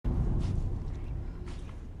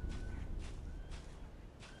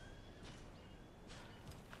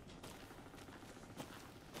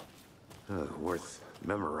Worth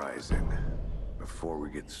memorizing before we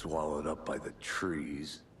get swallowed up by the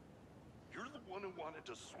trees. You're the one who wanted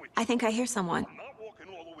to switch. I think I hear someone. I'm not walking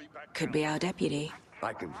all the way back Could down. be our deputy.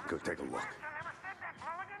 I can go take a look.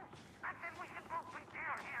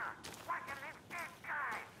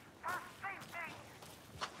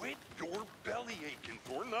 Quit your belly aching,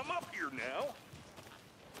 Thornton. I'm up here now.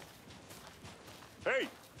 Hey,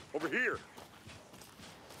 over here.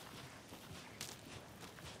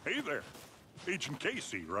 Hey there. Agent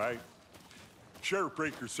Casey, right? Sheriff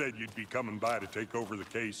Breaker said you'd be coming by to take over the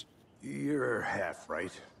case. You're half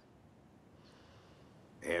right.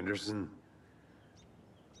 Anderson?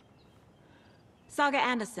 Saga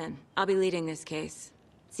Anderson. I'll be leading this case.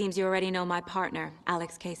 Seems you already know my partner,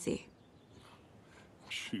 Alex Casey.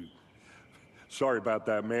 Shoot. Sorry about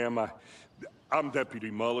that, ma'am. I'm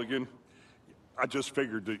Deputy Mulligan. I just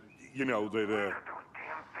figured that, you know, that,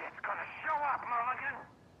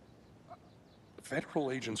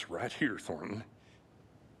 Federal agent's right here, Thornton.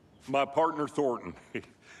 My partner, Thornton,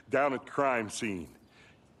 down at the crime scene.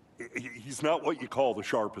 He's not what you call the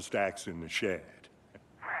sharpest axe in the shed.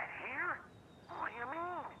 Right here? What do you mean?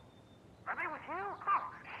 Are they with you?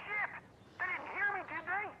 Oh, shit! They didn't hear me, did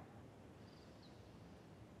they?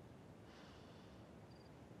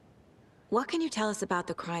 What can you tell us about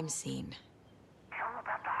the crime scene? Tell them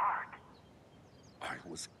about the heart. I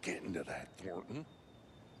was getting to that, Thornton.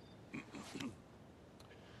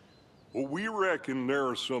 Well, we reckon there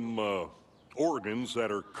are some organs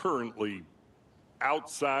that are currently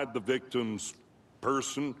outside the victim's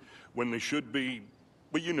person when they should be,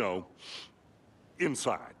 well, you know,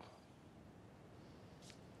 inside.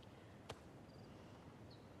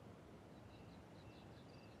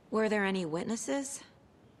 Were there any witnesses?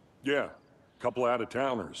 Yeah, a couple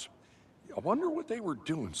out-of-towners. I wonder what they were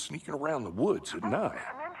doing sneaking around the woods at night.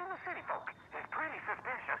 Mention the city folk. It's pretty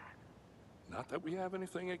suspicious. Not that we have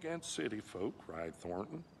anything against city folk, right,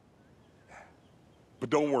 Thornton? But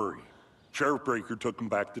don't worry. Sheriff Breaker took them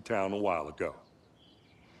back to town a while ago.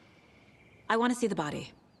 I want to see the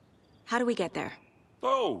body. How do we get there?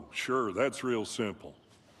 Oh, sure, that's real simple.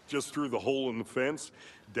 Just through the hole in the fence,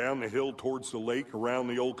 down the hill towards the lake, around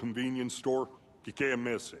the old convenience store. You can't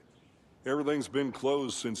miss it. Everything's been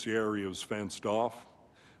closed since the area was fenced off.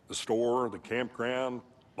 The store, the campground,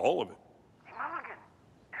 all of it. Hey, Mulligan,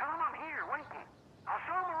 tell them I'm here, waiting. I'll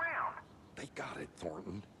show them around. They got it,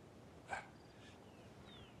 Thornton.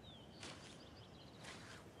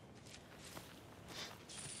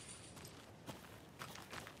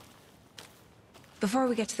 Before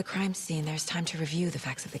we get to the crime scene, there's time to review the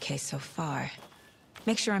facts of the case so far.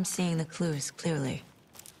 Make sure I'm seeing the clues clearly.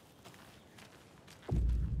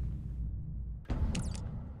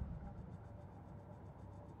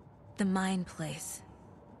 The Mind Place.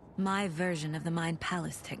 My version of the Mind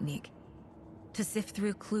Palace technique. To sift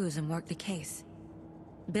through clues and work the case.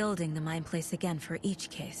 Building the Mind Place again for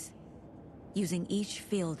each case. Using each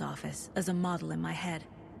field office as a model in my head.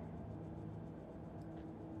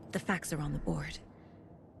 The facts are on the board.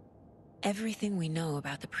 Everything we know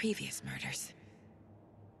about the previous murders.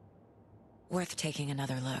 Worth taking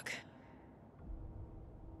another look.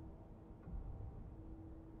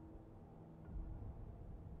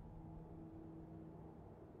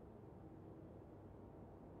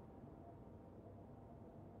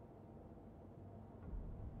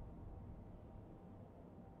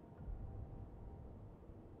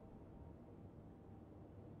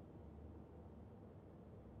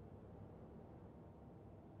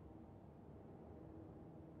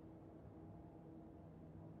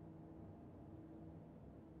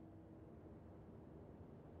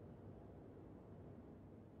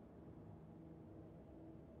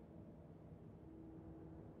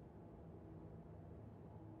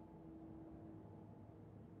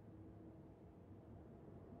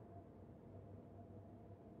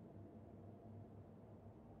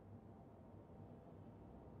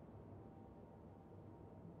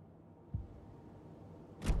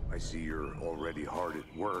 I see you're already hard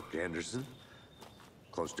at work, Anderson.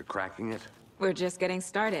 Close to cracking it? We're just getting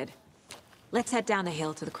started. Let's head down the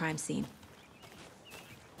hill to the crime scene.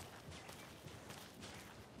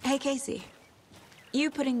 Hey, Casey.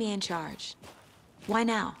 You putting me in charge. Why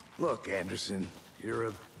now? Look, Anderson, you're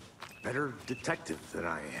a better detective than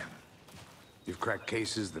I am. You've cracked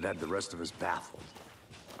cases that had the rest of us baffled.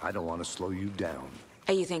 I don't want to slow you down.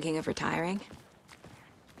 Are you thinking of retiring?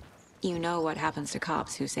 You know what happens to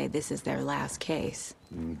cops who say this is their last case.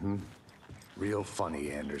 Mm-hmm. Real funny,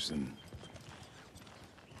 Anderson.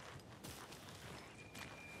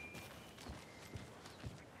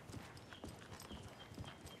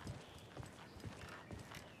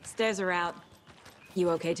 Stairs are out. You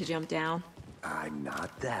okay to jump down? I'm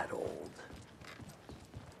not that old.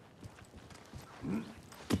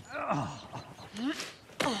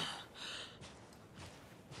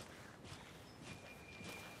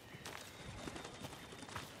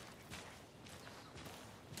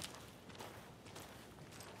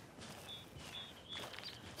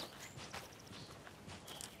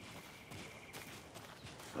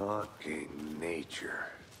 Fucking nature.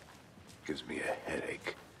 Gives me a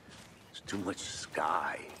headache. There's too much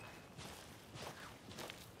sky.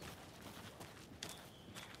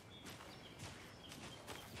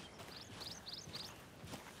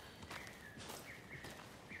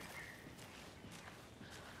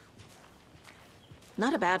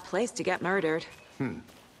 Not a bad place to get murdered.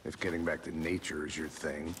 If getting back to nature is your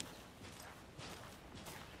thing.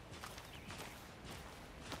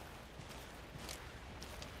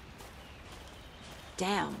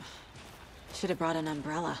 Damn. Should have brought an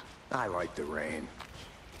umbrella. I like the rain.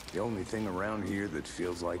 The only thing around here that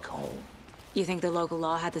feels like home. You think the local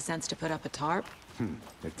law had the sense to put up a tarp?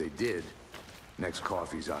 If they did, next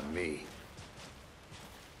coffee's on me.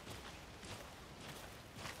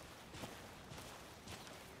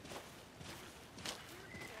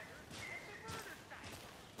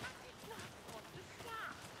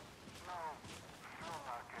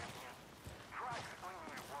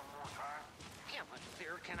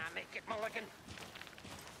 Can I make it, Mulligan?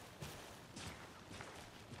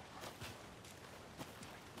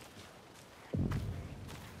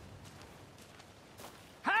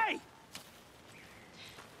 Hey!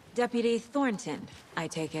 Deputy Thornton, I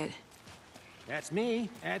take it. That's me,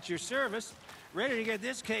 at your service, ready to get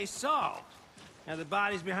this case solved. Now the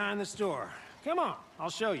body's behind the store. Come on, I'll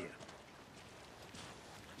show you.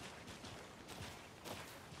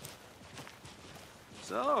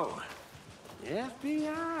 So,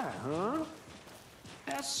 FBI, huh?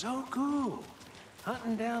 That's so cool.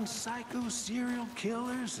 Hunting down psycho serial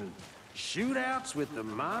killers and shootouts with the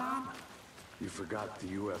mob? You forgot the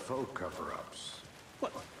UFO cover-ups.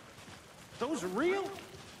 What? Those are real?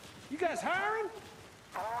 You guys hiring?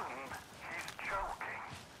 Thornton, he's joking.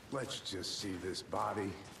 Let's just see this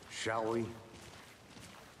body, shall we?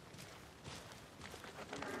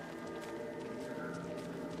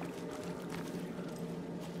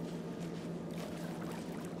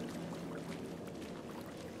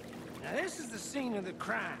 Now this is the scene of the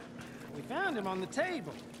crime. We found him on the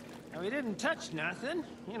table. Now he didn't touch nothing,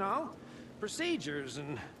 you know, procedures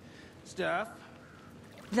and stuff.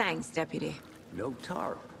 Thanks, Deputy. No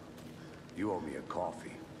tarp. You owe me a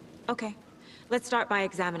coffee. Okay. Let's start by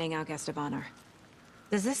examining our guest of honor.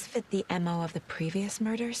 Does this fit the MO of the previous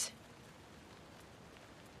murders?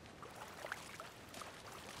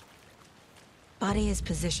 Body is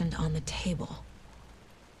positioned on the table.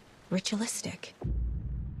 Ritualistic.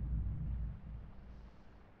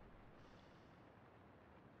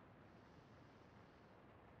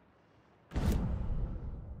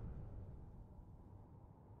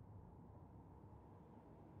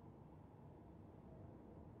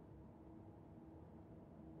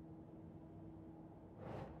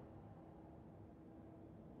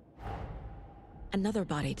 Another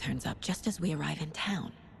body turns up just as we arrive in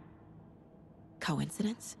town.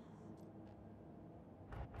 Coincidence?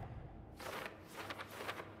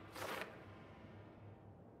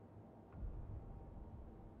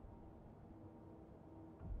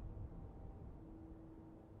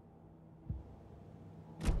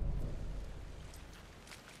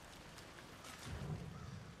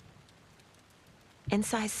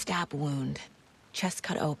 Incised stab wound. Chest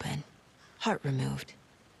cut open. Heart removed.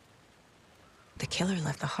 The killer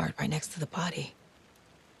left the heart right next to the body.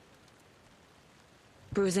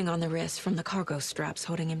 Bruising on the wrist from the cargo straps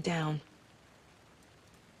holding him down.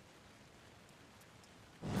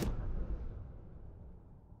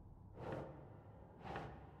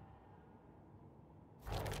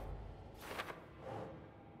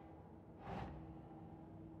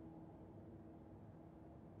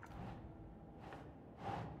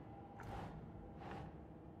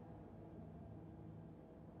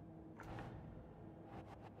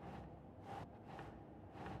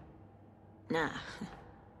 Nah.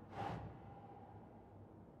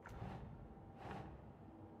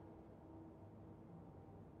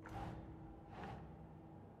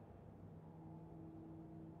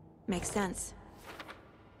 Makes sense.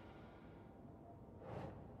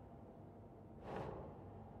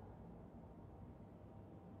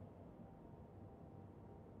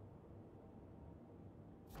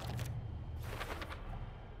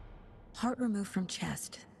 Heart removed from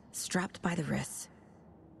chest, strapped by the wrists.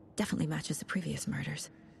 Definitely matches the previous murders.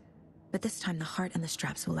 But this time the heart and the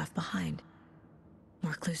straps were left behind.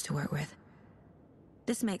 More clues to work with.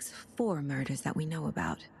 This makes 4 murders that we know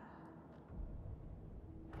about.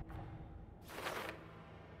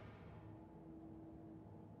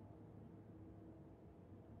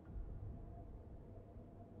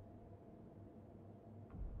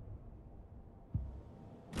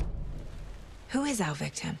 Who is our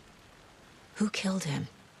victim? Who killed him?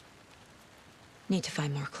 Need to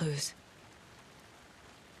find more clues.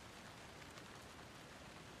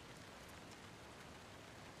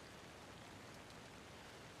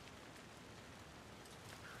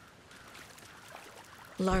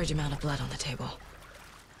 Large amount of blood on the table.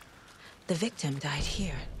 The victim died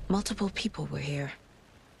here. Multiple people were here.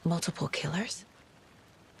 Multiple killers?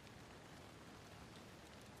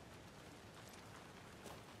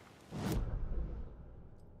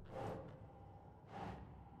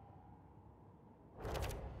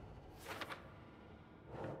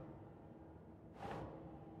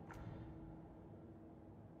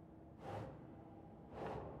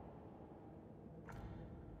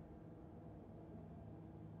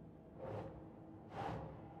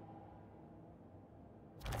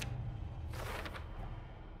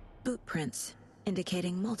 Boot prints,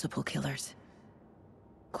 indicating multiple killers.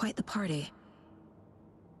 Quite the party.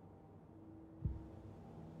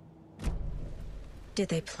 Did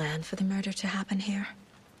they plan for the murder to happen here?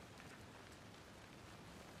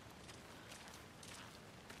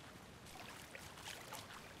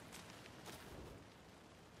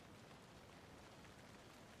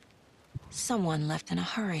 Someone left in a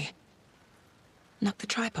hurry. Knocked the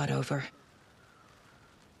tripod over.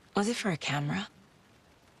 Was it for a camera?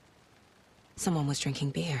 Someone was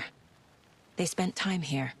drinking beer. They spent time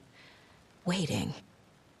here, waiting.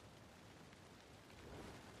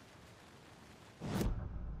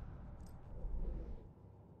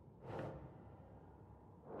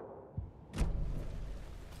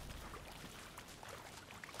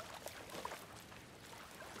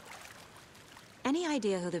 Any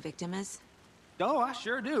idea who the victim is? Oh, I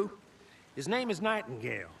sure do. His name is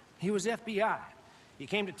Nightingale. He was FBI. He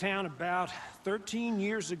came to town about 13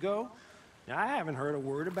 years ago. I haven't heard a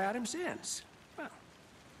word about him since. Well,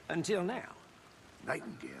 until now.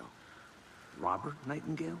 Nightingale? Robert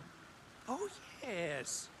Nightingale? Oh,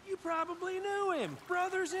 yes. You probably knew him.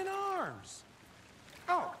 Brothers in arms.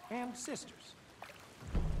 Oh, and sisters.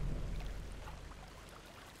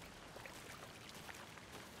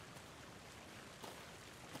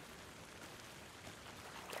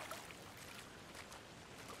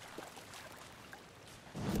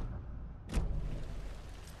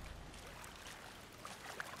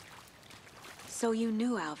 So you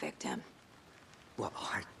knew our victim? Well,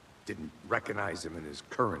 I didn't recognize him in his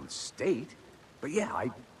current state. But yeah, I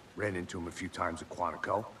ran into him a few times at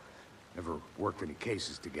Quantico. Never worked any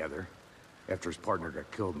cases together. After his partner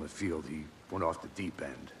got killed in the field, he went off the deep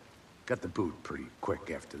end. Got the boot pretty quick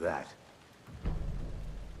after that.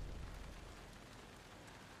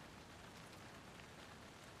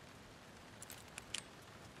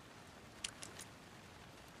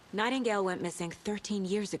 Nightingale went missing 13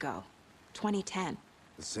 years ago. 2010.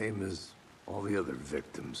 The same as all the other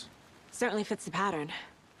victims. Certainly fits the pattern.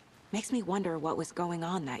 Makes me wonder what was going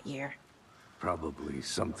on that year. Probably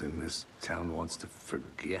something this town wants to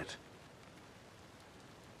forget.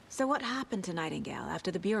 So what happened to Nightingale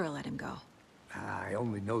after the Bureau let him go? I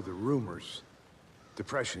only know the rumors.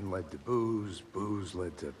 Depression led to booze, booze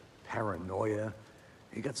led to paranoia.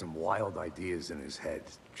 He got some wild ideas in his head,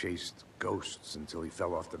 chased ghosts until he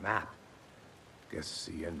fell off the map. Guess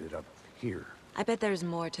he ended up here. I bet there's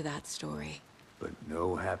more to that story. But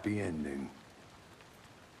no happy ending.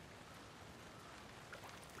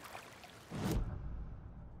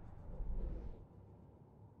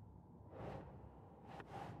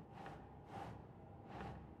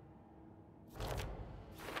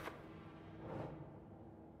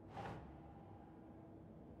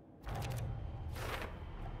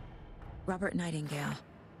 Robert Nightingale,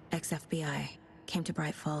 ex-FBI, came to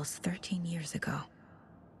Bright Falls 13 years ago.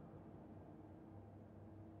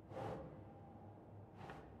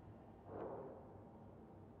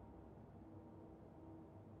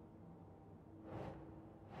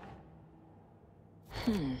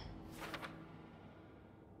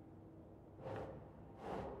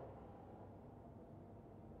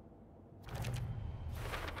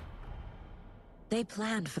 They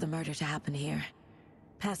planned for the murder to happen here,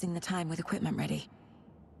 passing the time with equipment ready.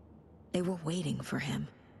 They were waiting for him.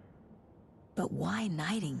 But why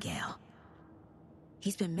Nightingale?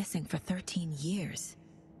 He's been missing for 13 years.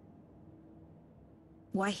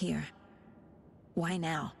 Why here? Why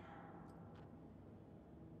now?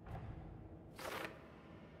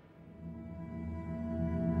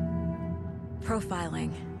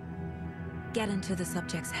 Profiling. Get into the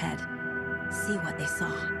subject's head. See what they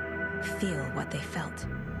saw. Feel what they felt.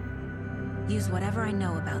 Use whatever I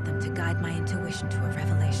know about them to guide my intuition to a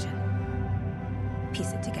revelation.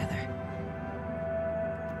 Piece it together.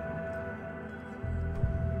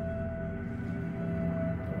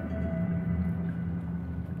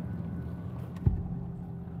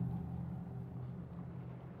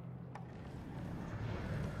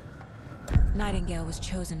 Nightingale was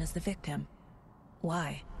chosen as the victim.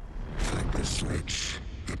 Why? Flip the switch,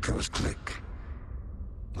 it goes click.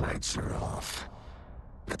 Lights are off.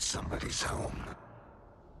 But somebody's home.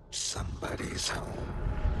 Somebody's home.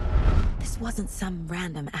 This wasn't some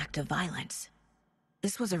random act of violence.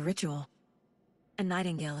 This was a ritual. And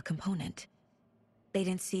Nightingale a component. They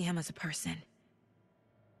didn't see him as a person.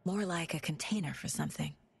 More like a container for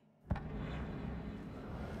something.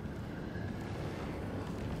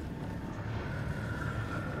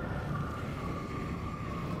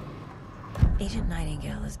 Agent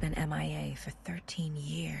Nightingale has been MIA for 13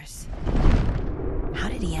 years. How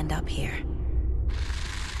did he end up here?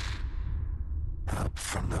 Up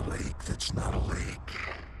from the lake that's not a lake.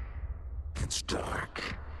 It's dark.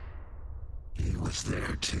 He was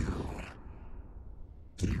there too.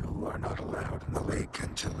 You are not allowed in the lake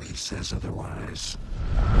until he says otherwise.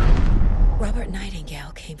 Robert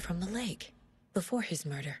Nightingale came from the lake, before his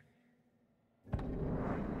murder.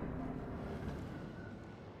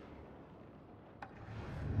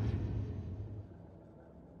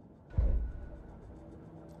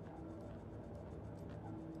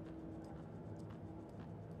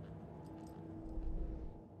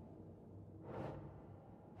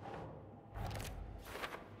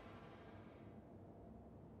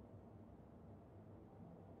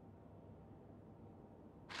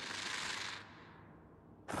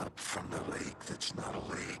 Up from the lake that's not a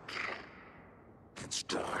lake. It's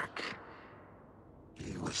dark.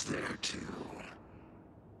 He was there too.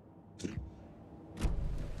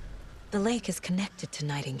 The lake is connected to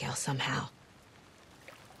Nightingale somehow.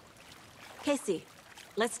 Casey,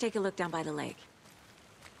 let's take a look down by the lake.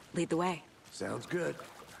 Lead the way. Sounds good.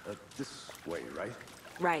 This way, right?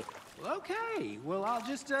 Right. Well, okay. Well, I'll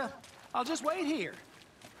just wait here.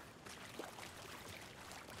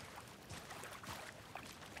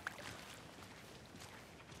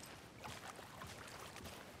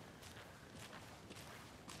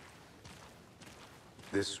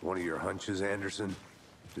 This one of your hunches, Anderson?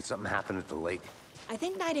 Did something happen at the lake? I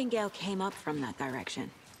think Nightingale came up from that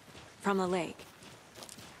direction. From the lake.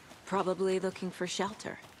 Probably looking for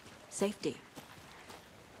shelter. Safety.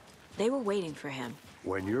 They were waiting for him.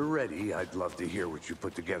 When you're ready, I'd love to hear what you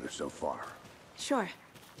put together so far. Sure.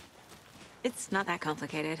 It's not that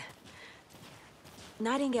complicated.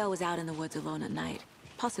 Nightingale was out in the woods alone at night,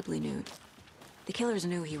 possibly nude. The killers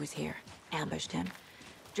knew he was here, ambushed him,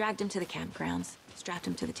 dragged him to the campgrounds, strapped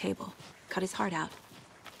him to the table, cut his heart out.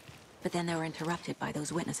 But then they were interrupted by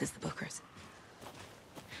those witnesses, the Bookers.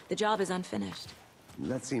 The job is unfinished.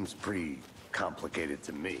 That seems pretty complicated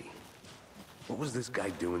to me. What was this guy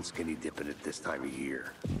doing skinny dipping at this time of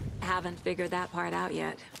year? Haven't figured that part out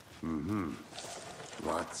yet.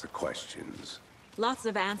 Lots of questions. Lots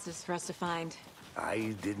of answers for us to find.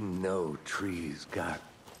 I didn't know trees got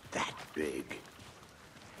that big.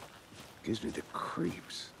 Gives me the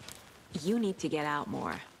creeps. You need to get out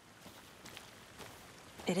more.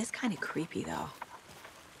 It is kind of creepy, though.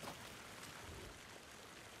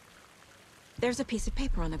 There's a piece of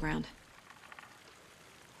paper on the ground.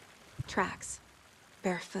 Tracks.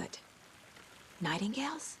 Barefoot.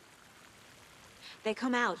 Nightingales? They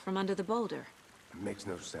come out from under the boulder. It makes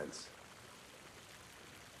no sense.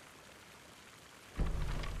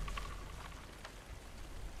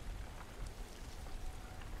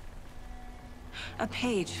 A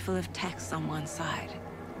page full of text on one side.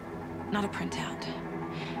 Not a printout.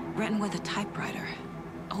 Written with a typewriter.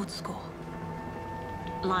 Old school.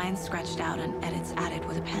 Lines scratched out and edits added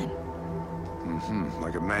with a pen.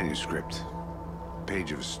 Like a manuscript.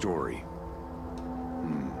 Page of a story.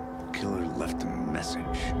 Killer left a message.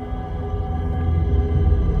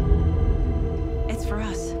 It's for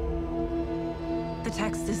us. The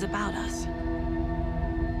text is about us.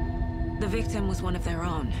 The victim was one of their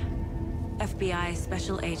own. FBI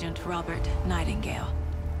Special Agent Robert Nightingale.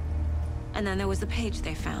 And then there was the page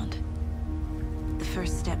they found. The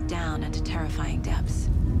first step down into terrifying depths.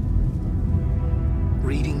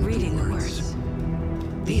 Reading the words.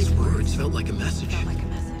 These words felt like a message. Felt like a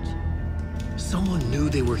message. Someone knew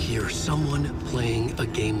they were here, someone playing a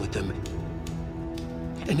game with them.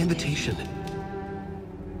 An invitation.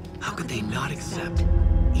 How could they not accept,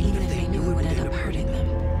 even if they knew it would end up hurting them?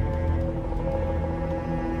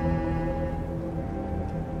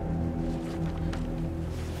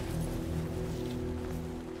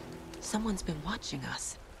 Someone's been watching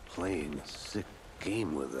us. Playing a sick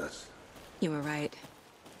game with us. You were right.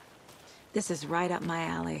 This is right up my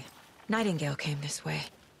alley. Nightingale came this way.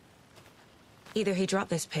 Either he dropped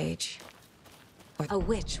this page, or a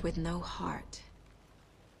witch with no heart.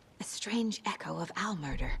 A strange echo of owl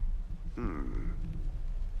murder.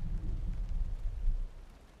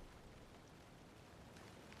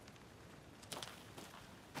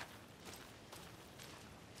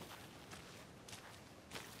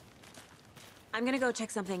 I'm gonna go check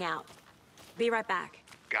something out. Be right back.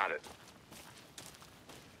 Got it.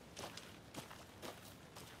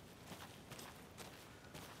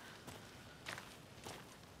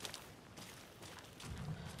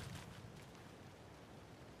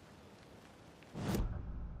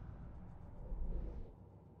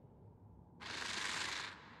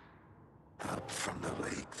 Up from the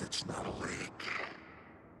lake that's not a lake.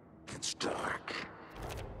 It's dark.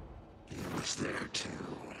 He was there too.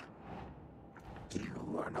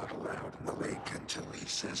 You are not allowed in the lake until he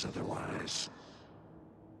says otherwise.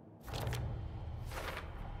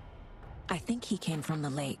 I think he came from the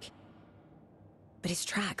lake. But his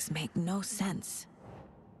tracks make no sense.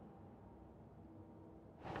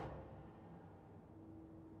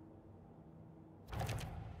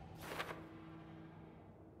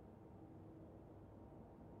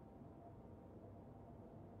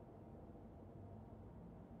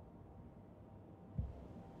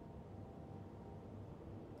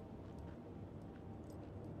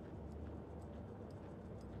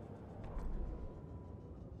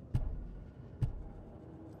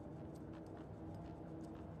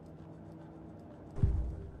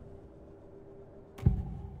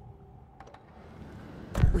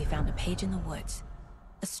 We found a page in the woods.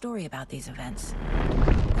 A story about these events.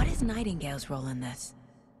 What is Nightingale's role in this?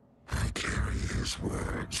 I carry his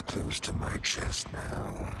words close to my chest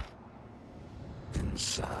now.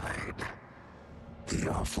 Inside, the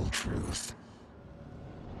awful truth.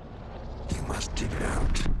 You must dig it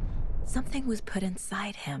out. Something was put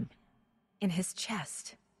inside him. In his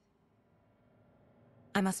chest.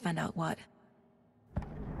 I must find out what.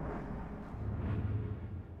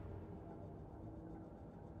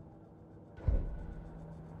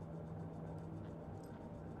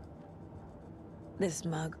 This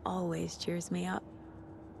mug always cheers me up.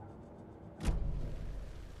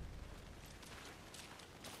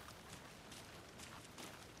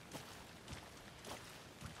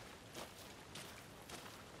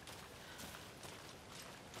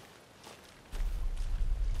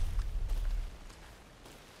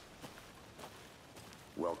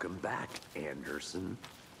 Welcome back, Anderson.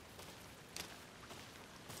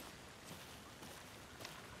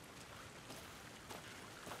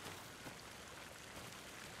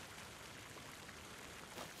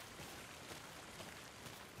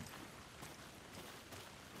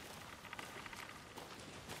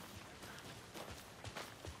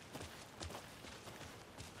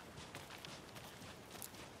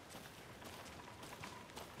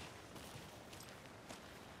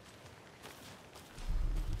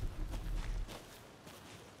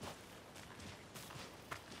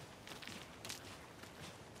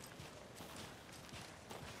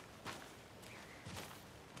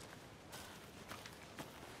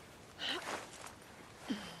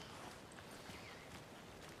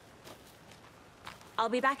 I'll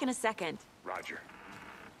be back in a second. Roger.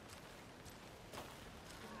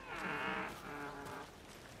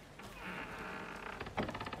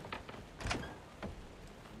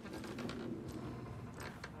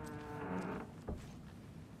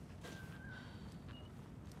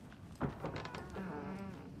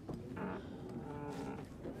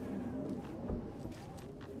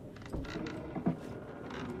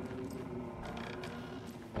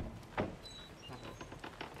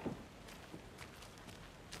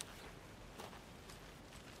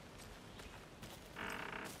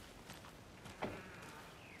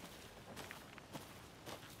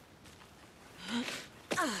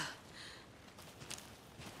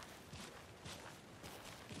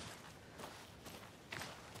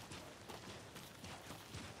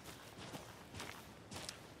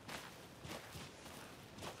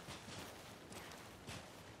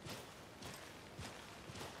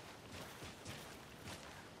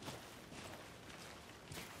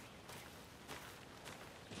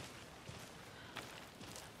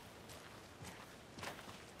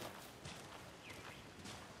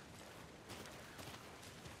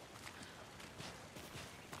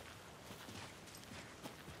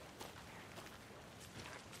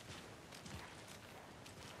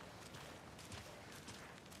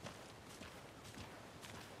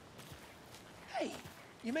 Hey,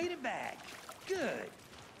 you made it back. Good.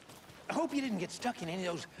 I hope you didn't get stuck in any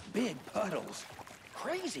of those big puddles.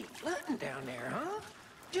 Crazy flooding down there, huh?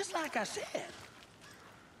 Just like I said.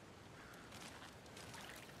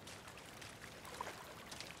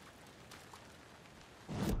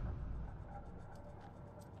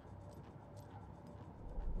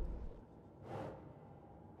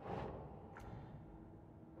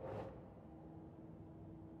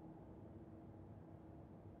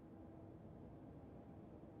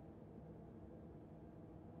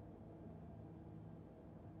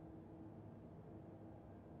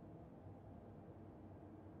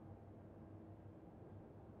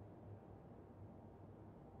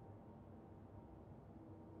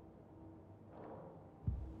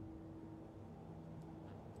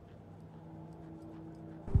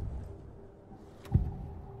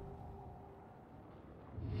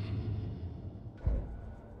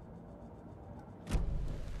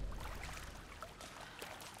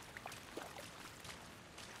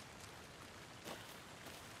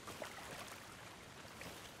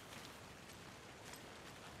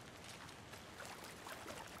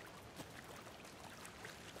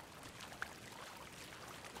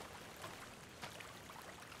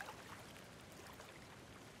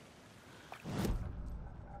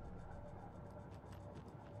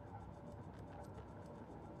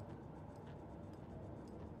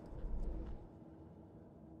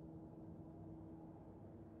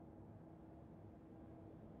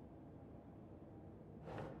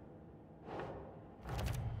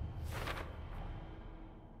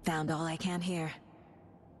 Found all I can here.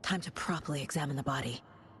 Time to properly examine the body.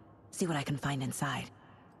 See what I can find inside.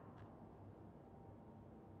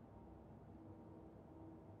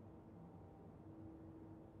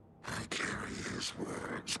 I carry his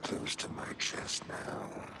words close to my chest now.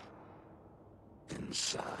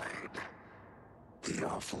 Inside, the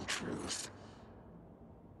awful truth.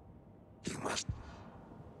 You must...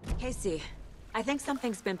 Casey, I think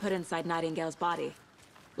something's been put inside Nightingale's body.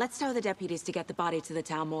 Let's tell the deputies to get the body to the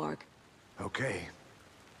town morgue. Okay.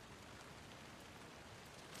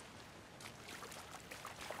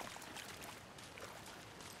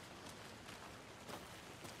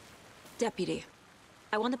 Deputy,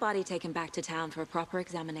 I want the body taken back to town for a proper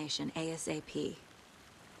examination, ASAP.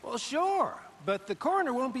 Well, sure, but the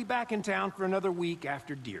coroner won't be back in town for another week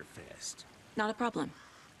after Deerfest. Not a problem.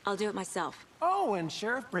 I'll do it myself. Oh, and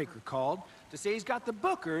Sheriff Breaker called to say he's got the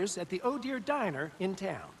Bookers at the Oh Dear Diner in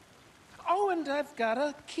town. Oh, and I've got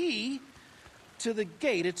a key to the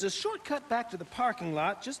gate. It's a shortcut back to the parking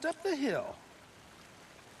lot just up the hill.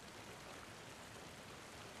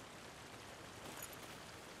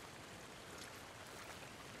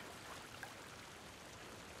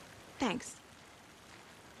 Thanks.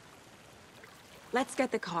 Let's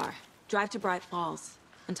get the car, drive to Bright Falls,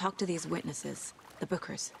 and talk to these witnesses, the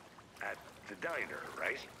Bookers. At the diner,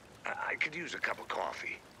 right? I could use a cup of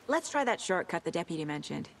coffee. Let's try that shortcut the deputy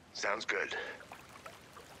mentioned. Sounds good.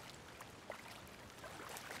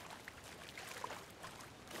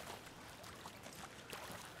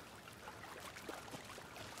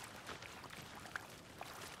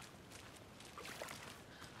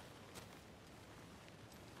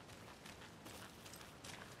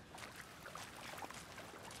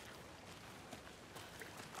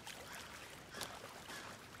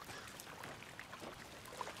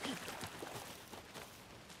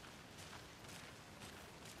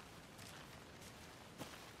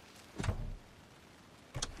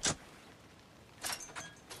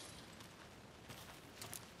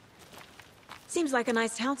 Seems like a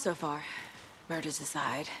nice town so far. Murders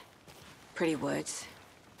aside. Pretty woods.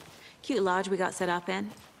 Cute lodge we got set up in.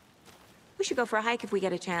 We should go for a hike if we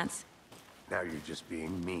get a chance. Now you're just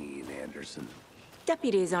being mean, Anderson.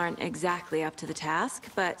 Deputies aren't exactly up to the task,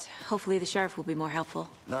 but hopefully the sheriff will be more helpful.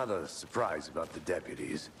 Not a surprise about the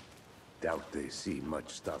deputies. Doubt they see much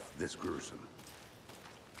stuff this gruesome.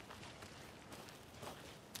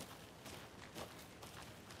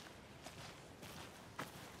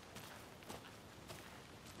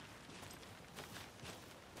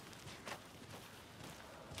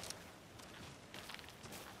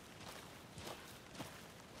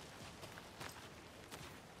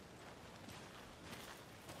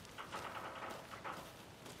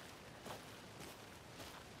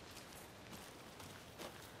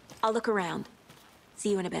 I'll look around.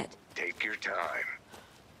 See you in a bit. Take your time.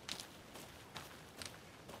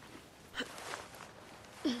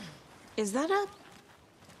 Is that a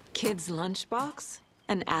kid's lunchbox?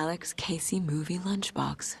 An Alex Casey movie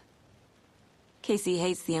lunchbox. Casey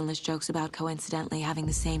hates the endless jokes about coincidentally having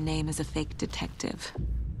the same name as a fake detective.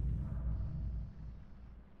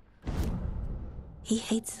 He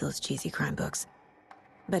hates those cheesy crime books,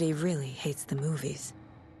 but he really hates the movies.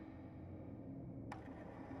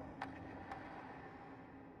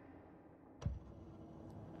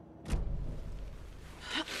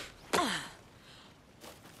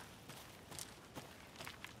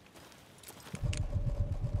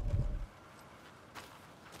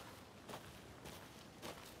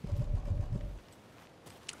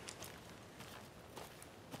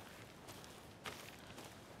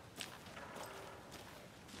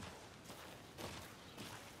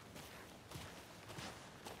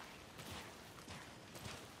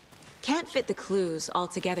 can't fit the clues all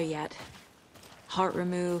together yet. Heart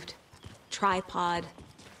removed, tripod,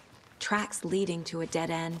 tracks leading to a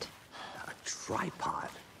dead end. A tripod?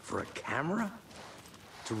 For a camera?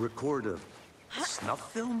 To record a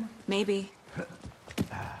snuff film? Maybe.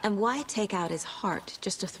 And why take out his heart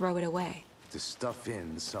just to throw it away? To stuff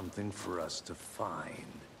in something for us to find.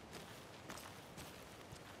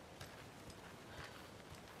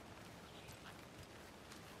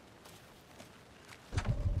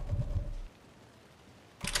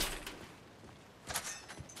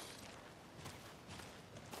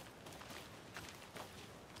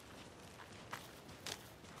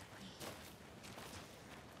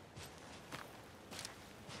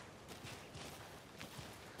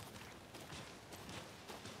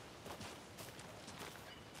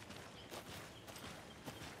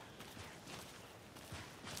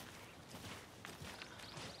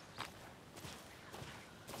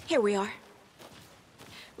 Here we are.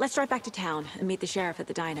 Let's drive back to town and meet the sheriff at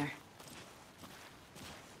the diner.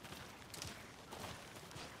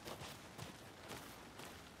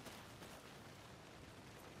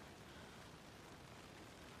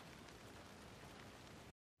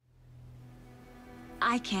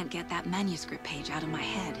 I can't get that manuscript page out of my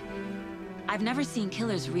head. I've never seen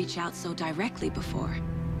killers reach out so directly before.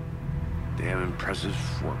 Damn impressive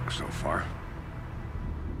work so far.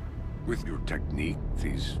 With your technique,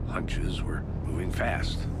 these hunches were moving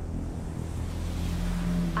fast.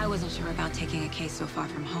 I wasn't sure about taking a case so far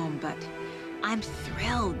from home, but I'm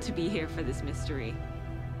thrilled to be here for this mystery.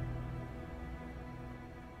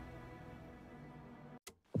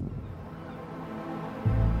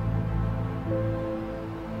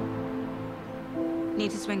 Need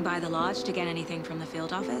to swing by the lodge to get anything from the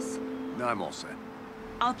field office? No, I'm all set.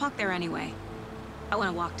 I'll park there anyway. I want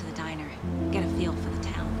to walk to the diner, get a feel for the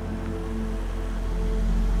town.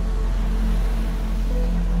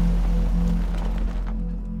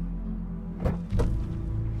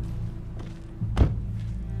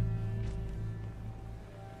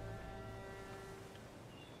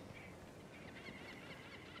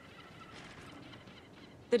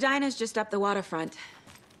 The diner's just up the waterfront.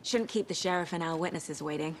 Shouldn't keep the sheriff and our witnesses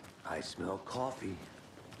waiting. I smell coffee.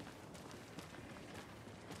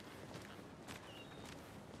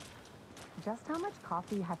 Just how much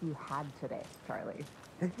coffee have you had today, Charlie?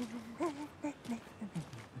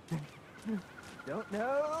 Don't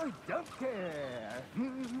know, don't care.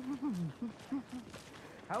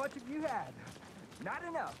 How much have you had? Not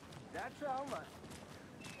enough. That's how much.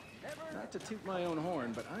 Never. Not to toot my own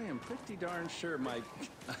horn, but I am pretty darn sure my...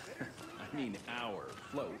 I mean our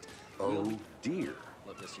float. Oh, dear.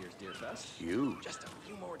 Love this year's Deer Fest. Huge. Just a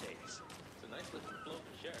few more days. It's a nice looking float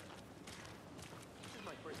for Sheriff. This is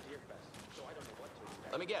my first Deer Fest, so I don't know what to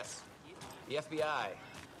expect. Let me guess. The FBI.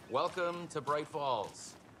 Welcome to Bright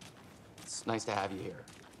Falls. It's nice to have you here.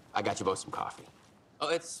 I got you both some coffee. Oh,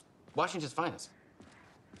 it's Washington's finest.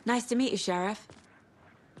 Nice to meet you, Sheriff.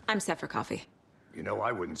 I'm set for coffee. You know,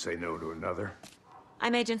 I wouldn't say no to another.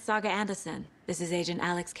 I'm Agent Saga Anderson. This is Agent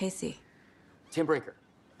Alex Casey. Tim Breaker.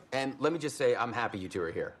 And let me just say, I'm happy you two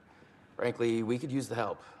are here. Frankly, we could use the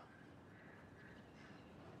help.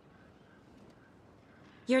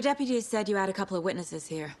 Your deputies said you had a couple of witnesses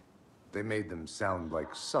here. They made them sound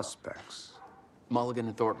like suspects. Mulligan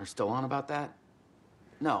and Thornton are still on about that?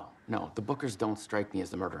 No, the Bookers don't strike me as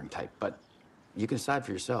the murdering type, but you can decide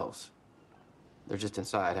for yourselves. They're just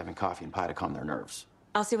inside having coffee and pie to calm their nerves.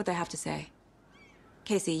 I'll see what they have to say.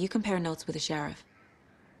 Casey, you compare notes with the sheriff.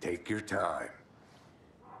 Take your time.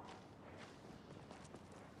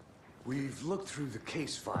 We've looked through the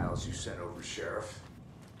case files you sent over, Sheriff.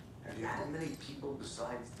 Have you had many people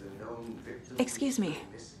besides the known victims? Excuse me.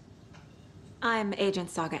 I'm Agent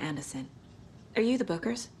Saga Anderson. Are you the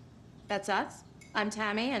Bookers? That's us. I'm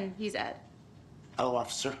Tammy, and he's Ed. Hello,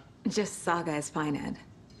 officer. Just Saga is fine, Ed.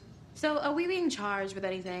 So, are we being charged with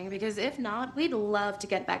anything? Because if not, we'd love to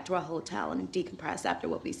get back to our hotel and decompress after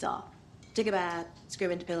what we saw. Take a bath, scream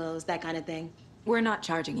into pillows, that kind of thing. We're not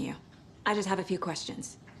charging you. I just have a few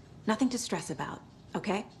questions. Nothing to stress about,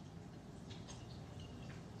 okay?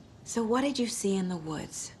 So what did you see in the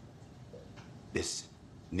woods? This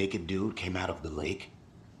naked dude came out of the lake,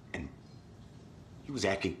 and he was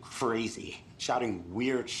acting crazy, shouting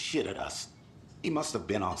weird shit at us. He must have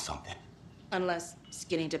been on something. Unless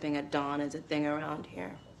skinny dipping at dawn is a thing around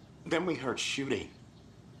here. Then we heard shooting.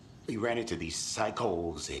 We ran into these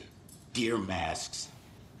psychos in deer masks.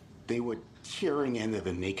 They were tearing into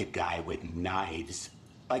the naked guy with knives,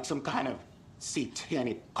 like some kind of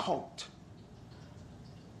satanic cult.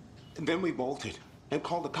 And then we bolted and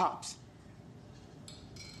called the cops.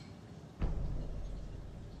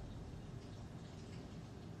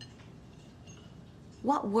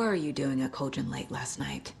 What were you doing at Cauldron Lake last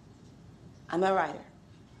night? I'm a writer.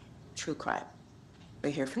 True crime. We're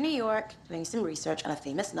here from New York, doing some research on a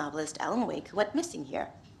famous novelist, Alan Wake, who went missing here.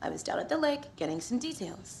 I was down at the lake, getting some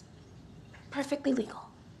details. Perfectly legal.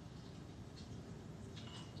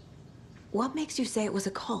 What makes you say it was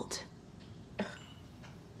a cult?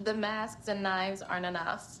 The masks and knives aren't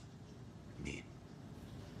enough.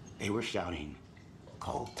 They were shouting,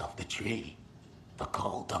 "Cult of the tree. The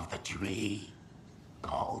cult of the tree.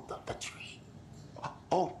 Cult of the tree."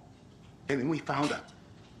 Oh, and then we found out.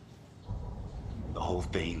 The whole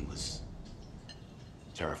thing was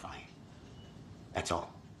terrifying. That's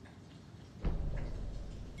all.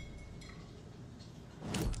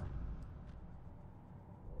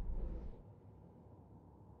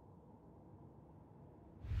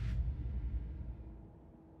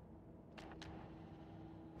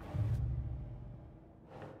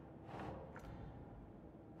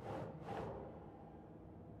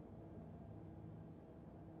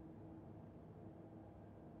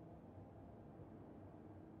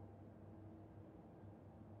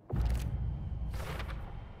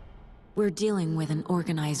 We're dealing with an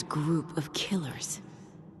organized group of killers,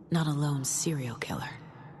 not a lone serial killer.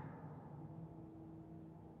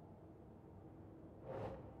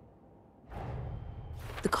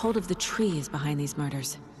 The cult of the tree is behind these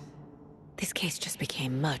murders. This case just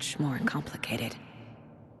became much more complicated.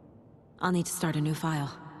 I'll need to start a new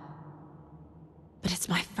file. But it's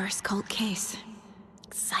my first cult case.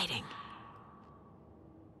 Exciting.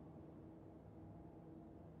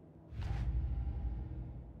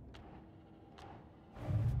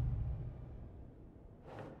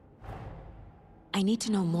 I need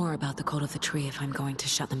to know more about the cult of the tree if I'm going to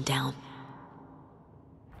shut them down.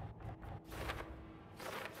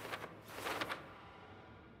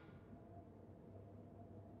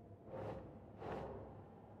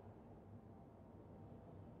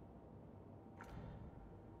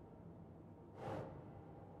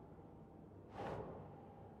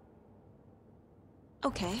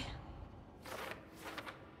 Okay.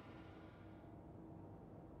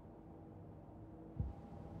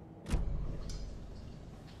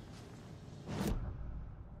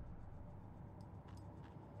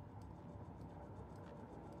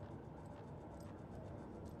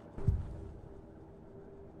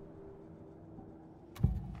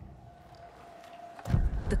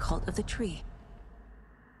 The cult of the tree.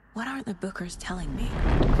 What are the Bookers telling me?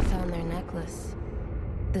 I found their necklace.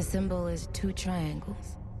 The symbol is 2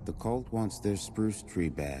 triangles. The cult wants their spruce tree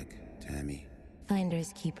back, Tammy.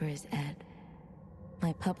 Finders keepers, Ed.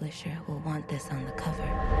 My publisher will want this on the cover.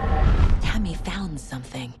 Tammy found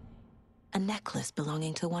something. A necklace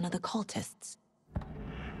belonging to one of the cultists.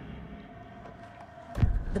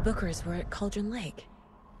 The Bookers were at Cauldron Lake.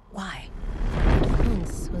 Why? The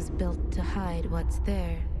fence was built to hide what's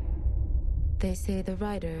there. They say the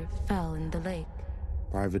rider fell in the lake.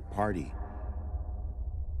 Private party.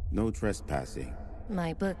 No trespassing.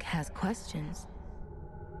 My book has questions.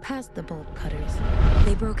 Past the bolt cutters.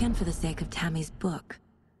 They broke in for the sake of Tammy's book.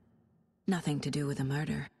 Nothing to do with a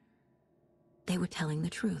murder. They were telling the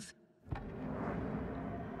truth.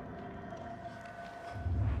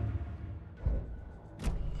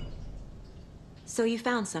 So you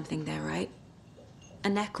found something there, right? A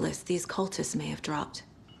necklace these cultists may have dropped.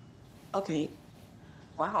 Okay.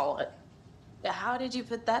 Wow. How did you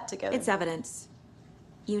put that together? It's evidence.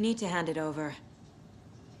 You need to hand it over.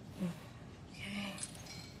 Okay.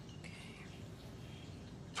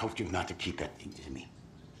 Told you not to keep that thing to me.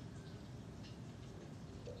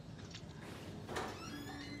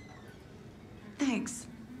 Thanks.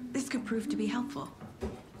 This could prove to be helpful.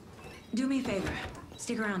 Do me a favor.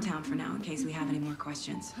 Stick around town for now in case we have any more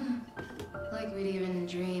questions. Like we'd even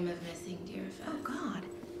dream of missing dear Fez. Oh, God.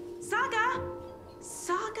 Saga!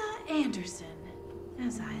 Saga Anderson.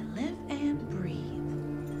 As I live and breathe.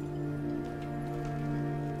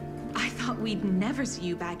 I thought we'd never see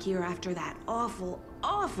you back here after that awful,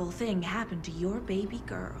 awful thing happened to your baby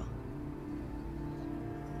girl.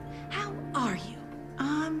 How are you?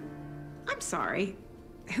 I'm sorry.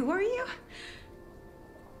 Who are you?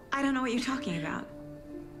 I don't know what you're talking about.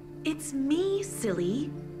 It's me,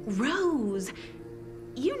 silly. Rose.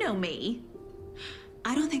 You know me.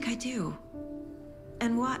 I don't think I do.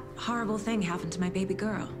 And what horrible thing happened to my baby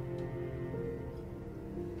girl?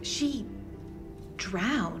 She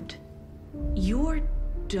drowned. Your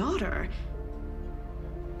daughter.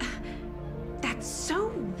 That's so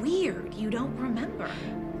weird you don't remember.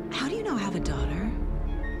 How do you know I have a daughter?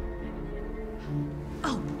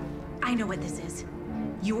 Oh, I know what this is.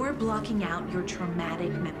 You're blocking out your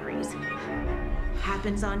traumatic memories.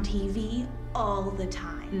 Happens on TV all the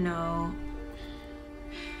time. No.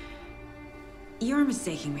 You're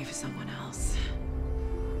mistaking me for someone else.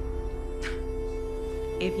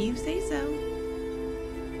 If you say so.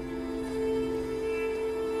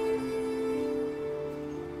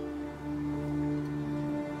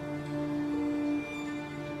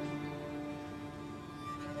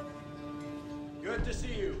 Good to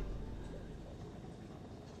see you.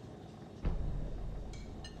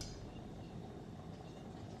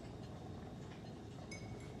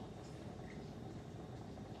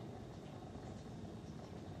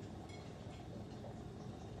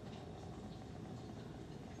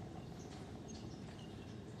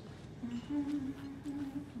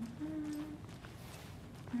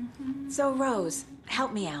 So, Rose,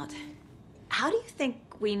 help me out. How do you think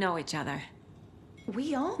we know each other?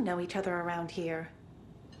 We all know each other around here.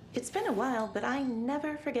 It's been a while, but I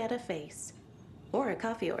never forget a face. Or a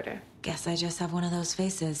coffee order. Guess I just have one of those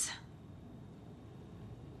faces.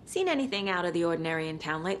 Seen anything out of the ordinary in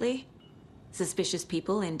town lately? Suspicious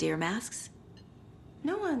people in deer masks?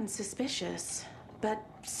 No one's suspicious. But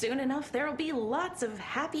soon enough, there'll be lots of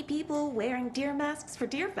happy people wearing deer masks for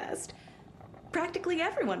Deerfest. Practically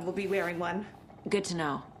everyone will be wearing one. Good to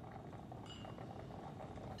know.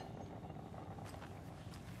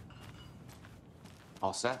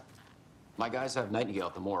 All set? My guys have Nightingale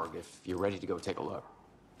at the morgue if you're ready to go take a look.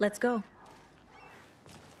 Let's go.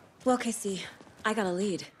 Well, Casey, I got a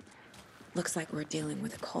lead. Looks like we're dealing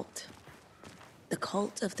with a cult. The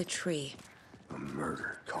cult of the tree. A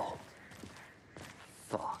murder cult.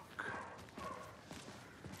 Fuck.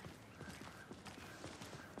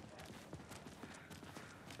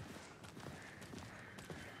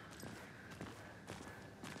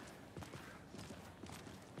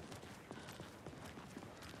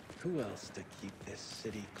 Who else to keep this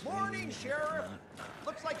city clean? Morning, Sheriff.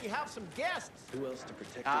 Looks like you have some guests. Who else to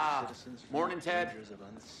protect the citizens from Morning, the Ted. dangers of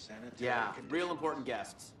unsanitary Yeah, conditions? real important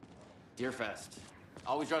guests. Deerfest.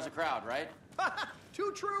 Always draws a crowd, right?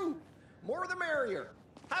 Too true. More the merrier.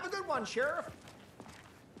 Have a good one, Sheriff.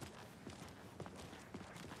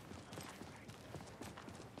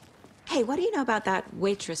 Hey, what do you know about that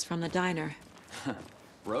waitress from the diner?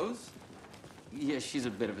 Rose? Yeah, she's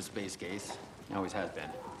a bit of a space case. Always has been.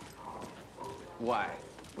 Why?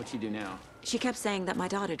 What'd she do now? She kept saying that my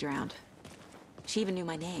daughter drowned. She even knew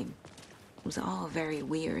my name. It was all very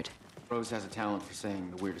weird. Rose has a talent for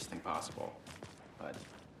saying the weirdest thing possible. But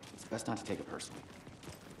it's best not to take it personally.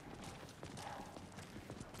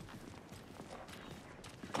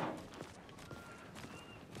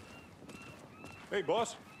 Hey,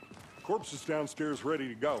 boss. Corpse is downstairs ready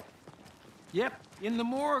to go. Yep, in the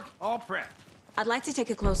morgue, all prepped. I'd like to take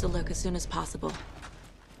a closer look as soon as possible.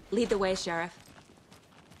 Lead the way, Sheriff.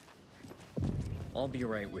 I'll be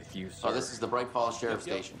right with you, sir. Oh, this is the Bright Falls Sheriff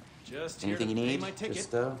Station. Just Anything you here to pay need, my ticket.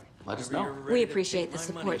 just let us Whenever know. you're We ready to appreciate take the my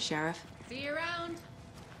support, money. Sheriff. See you around.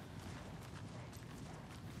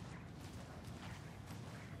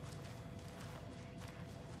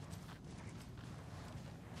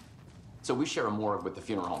 So we share a morgue with the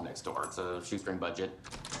funeral home next door. It's a shoestring budget.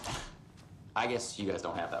 I guess you guys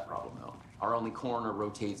don't have that problem, though. Our only coroner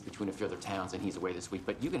rotates between a few other towns, and he's away this week,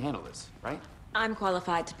 but you can handle this, right? I'm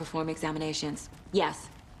qualified to perform examinations. Yes.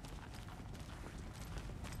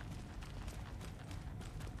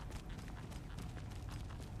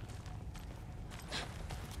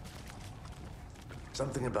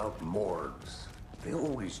 Something about morgues. They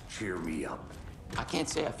always cheer me up. I can't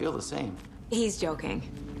say I feel the same. He's joking.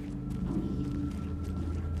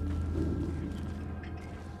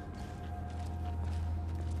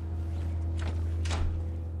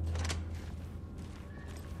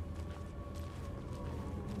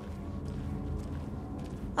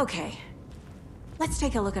 Okay, let's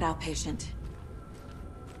take a look at our patient.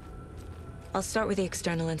 I'll start with the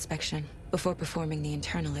external inspection before performing the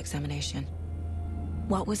internal examination.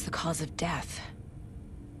 What was the cause of death?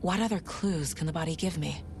 What other clues can the body give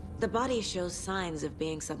me? The body shows signs of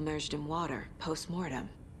being submerged in water post-mortem.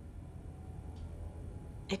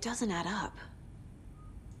 It doesn't add up.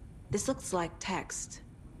 This looks like text.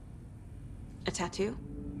 A tattoo?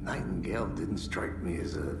 Nightingale didn't strike me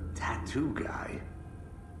as a tattoo guy.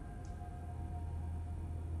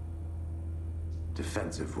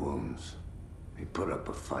 Defensive wounds. He put up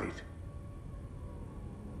a fight.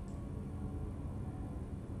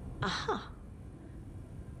 Uh-huh.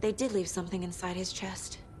 They did leave something inside his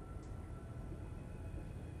chest.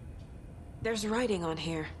 There's writing on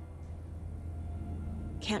here.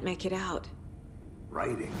 Can't make it out.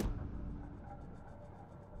 Writing?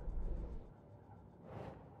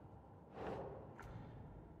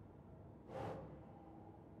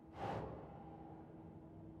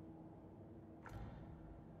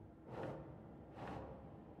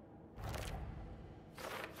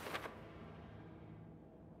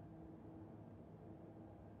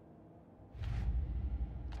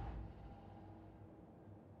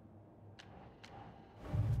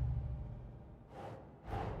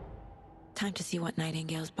 Time to see what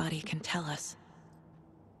Nightingale's body can tell us.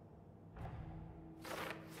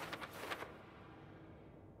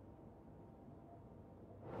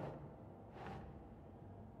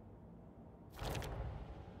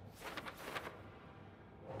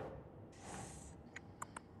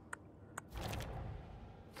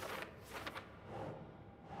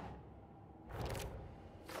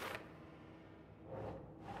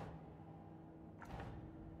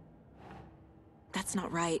 That's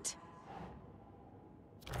not right.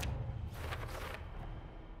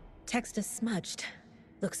 Text is smudged.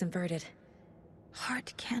 Looks inverted.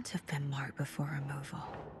 Heart can't have been marked before removal.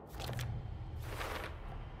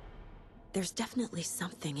 There's definitely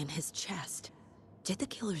something in his chest. Did the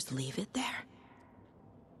killers leave it there?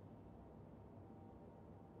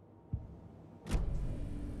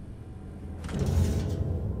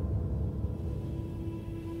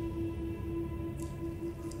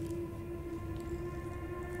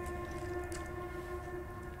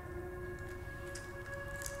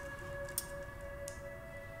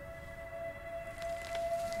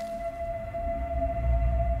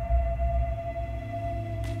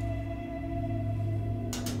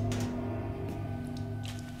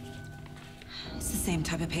 Same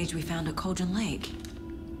type of page we found at Cauldron Lake.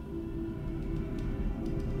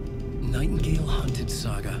 Nightingale hunted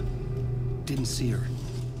Saga. Didn't see her.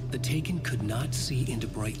 The Taken could not see into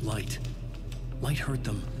bright light. Light hurt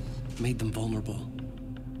them, made them vulnerable.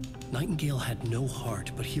 Nightingale had no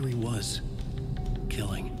heart, but here he was,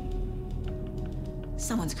 killing.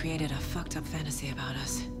 Someone's created a fucked up fantasy about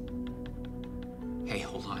us. Hey,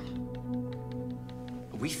 hold on.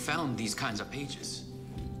 We found these kinds of pages.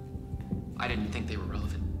 I didn't think they were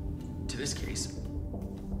relevant to this case.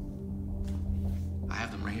 I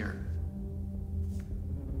have them right here.